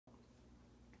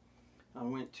I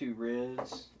went to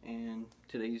Reds, and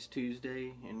today's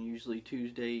Tuesday, and usually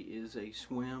Tuesday is a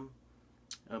swim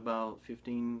about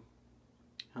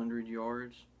 1,500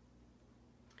 yards.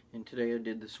 And today I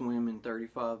did the swim in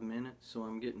 35 minutes, so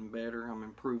I'm getting better. I'm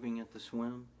improving at the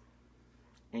swim.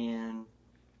 And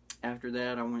after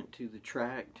that, I went to the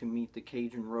track to meet the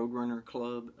Cajun Roadrunner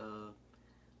Club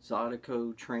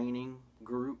Zydeco training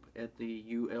group at the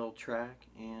UL track,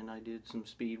 and I did some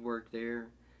speed work there.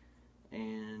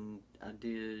 And I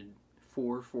did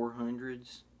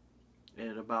 400s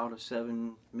at about a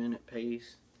 7-minute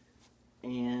pace,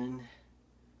 and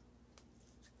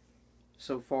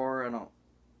so far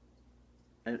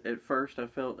at first I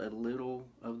felt a little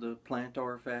of the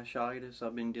plantar fasciitis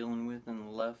I've been dealing with in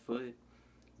the left foot,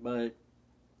 but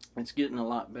it's getting a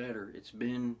lot better. It's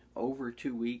been over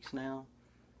 2 weeks now,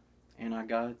 and I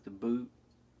got the boot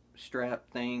strap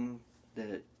thing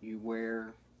that you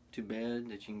wear to bed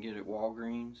that you can get at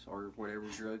Walgreens or whatever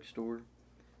drugstore.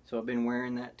 So I've been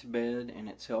wearing that to bed, and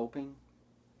it's helping.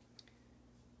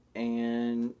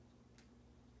 And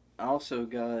I also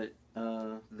got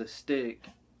the stick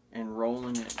and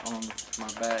rolling it on my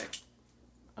back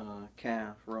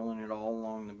calf, rolling it all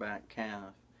along the back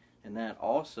calf, and that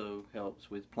also helps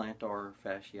with plantar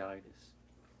fasciitis.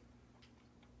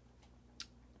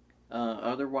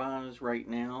 Otherwise, right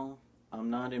now, I'm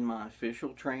not in my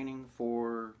official training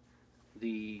for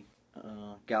the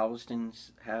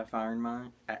Galveston's half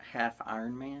Ironman.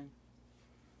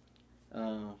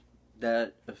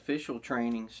 That official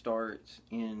training starts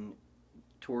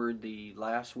toward the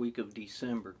last week of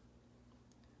December.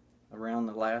 Around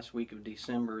the last week of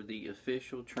December, the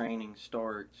official training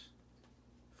starts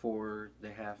for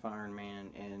the half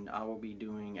Ironman, and I will be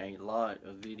doing a lot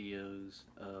of videos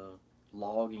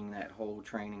logging that whole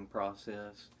training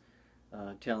process,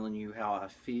 telling you how I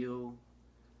feel,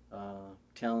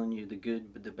 telling you the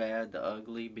good, the bad, the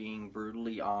ugly, being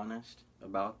brutally honest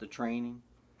about the training.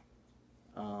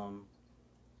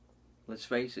 Let's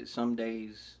face it, some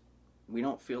days we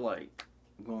don't feel like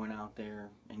going out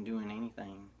there and doing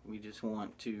anything. We just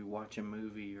want to watch a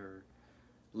movie or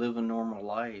live a normal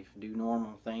life, do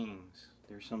normal things.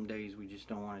 There's some days we just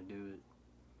don't want to do it.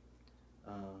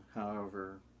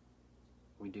 However,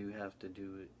 we do have to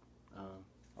do it,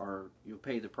 or you'll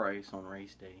pay the price on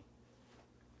race day.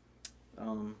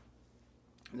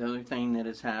 The other thing that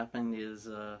has happened is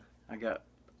I got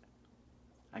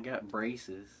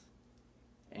braces,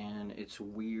 and it's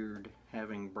weird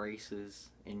having braces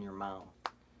in your mouth,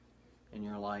 and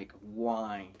you're like,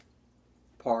 why,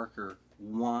 Parker,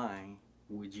 why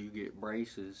would you get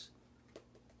braces?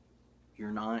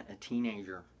 You're not a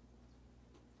teenager.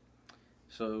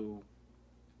 So,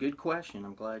 good question.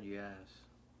 I'm glad you asked.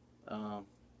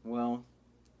 Well,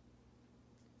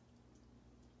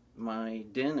 my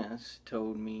dentist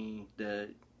told me that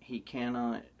he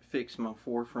cannot fix my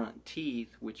forefront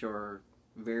teeth, which are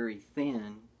very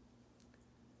thin,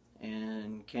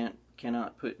 and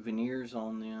cannot put veneers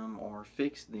on them or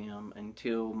fix them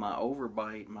until my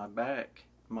overbite, my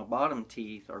bottom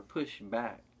teeth are pushed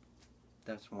back.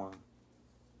 That's one.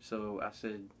 So I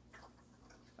said,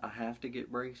 I have to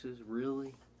get braces?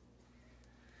 Really?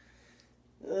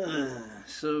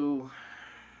 So,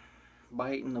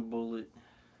 biting the bullet,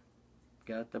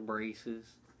 got the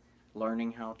braces,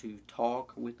 learning how to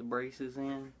talk with the braces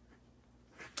in.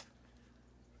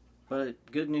 But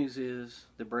good news is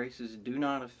the braces do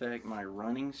not affect my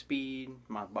running speed,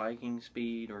 my biking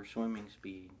speed, or swimming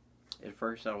speed. At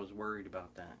first I was worried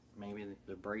about that. Maybe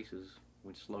the braces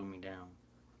would slow me down.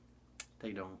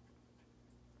 They don't.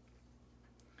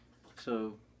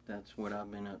 So that's what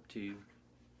I've been up to.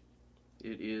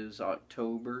 It is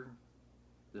October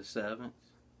the 7th.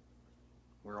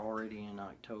 We're already in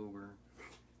October,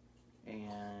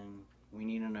 and we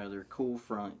need another cool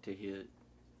front to hit.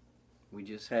 We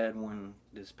just had one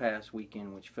this past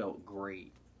weekend which felt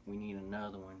great. We need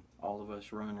another one. All of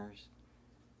us runners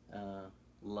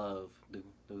love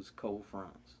those cold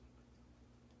fronts.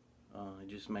 It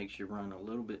just makes you run a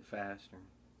little bit faster.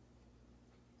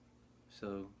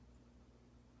 So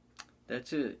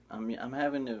that's it. I'm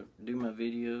having to do my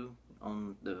video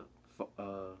on the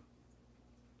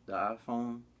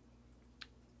iPhone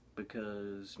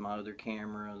because my other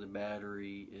camera, the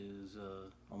battery is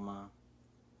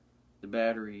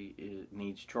it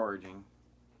needs charging,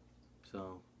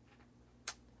 so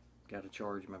got to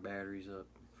charge my batteries up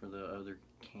for the other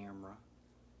camera.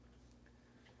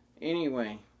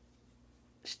 Anyway,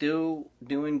 still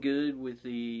doing good with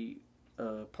the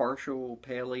partial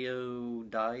paleo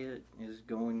diet. Is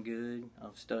going good.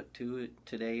 I've stuck to it.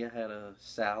 Today I had a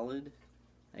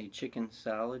chicken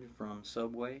salad from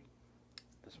Subway,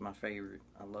 That's my favorite.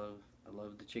 I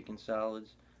love the chicken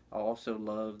salads. I also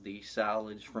love the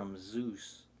salads from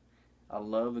Zeus. I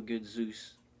love a good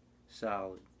Zeus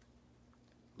salad.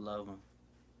 Love them.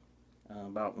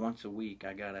 About once a week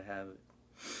I gotta have it.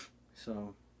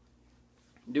 So,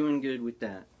 doing good with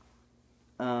that.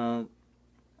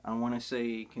 I want to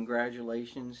say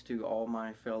congratulations to all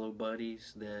my fellow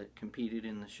buddies that competed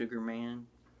in the Sugar Man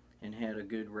and had a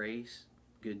good race.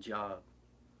 Good job.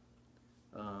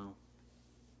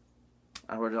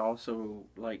 I would also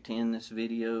like to end this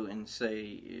video and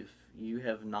say, if you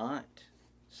have not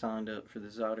signed up for the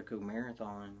Zydeco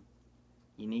Marathon,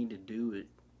 you need to do it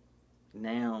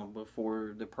now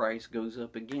before the price goes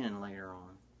up again later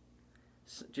on.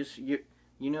 So just, you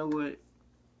know what?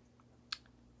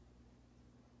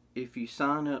 If you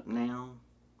sign up now,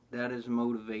 that is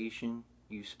motivation.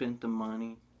 You spent the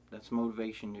money. That's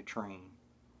motivation to train.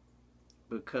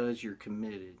 Because you're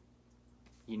committed.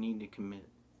 You need to commit.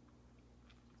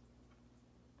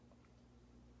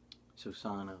 So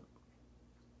sign up.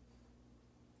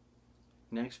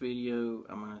 Next video,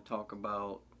 I'm going to talk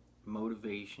about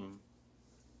motivation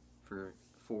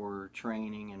for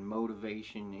training and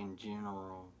motivation in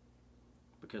general.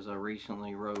 Because I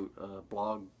recently wrote a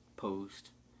blog post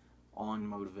on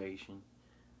motivation,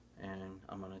 and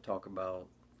I'm going to talk about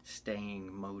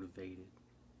staying motivated.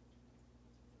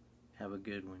 Have a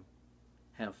good one.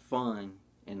 Have fun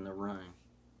in the run.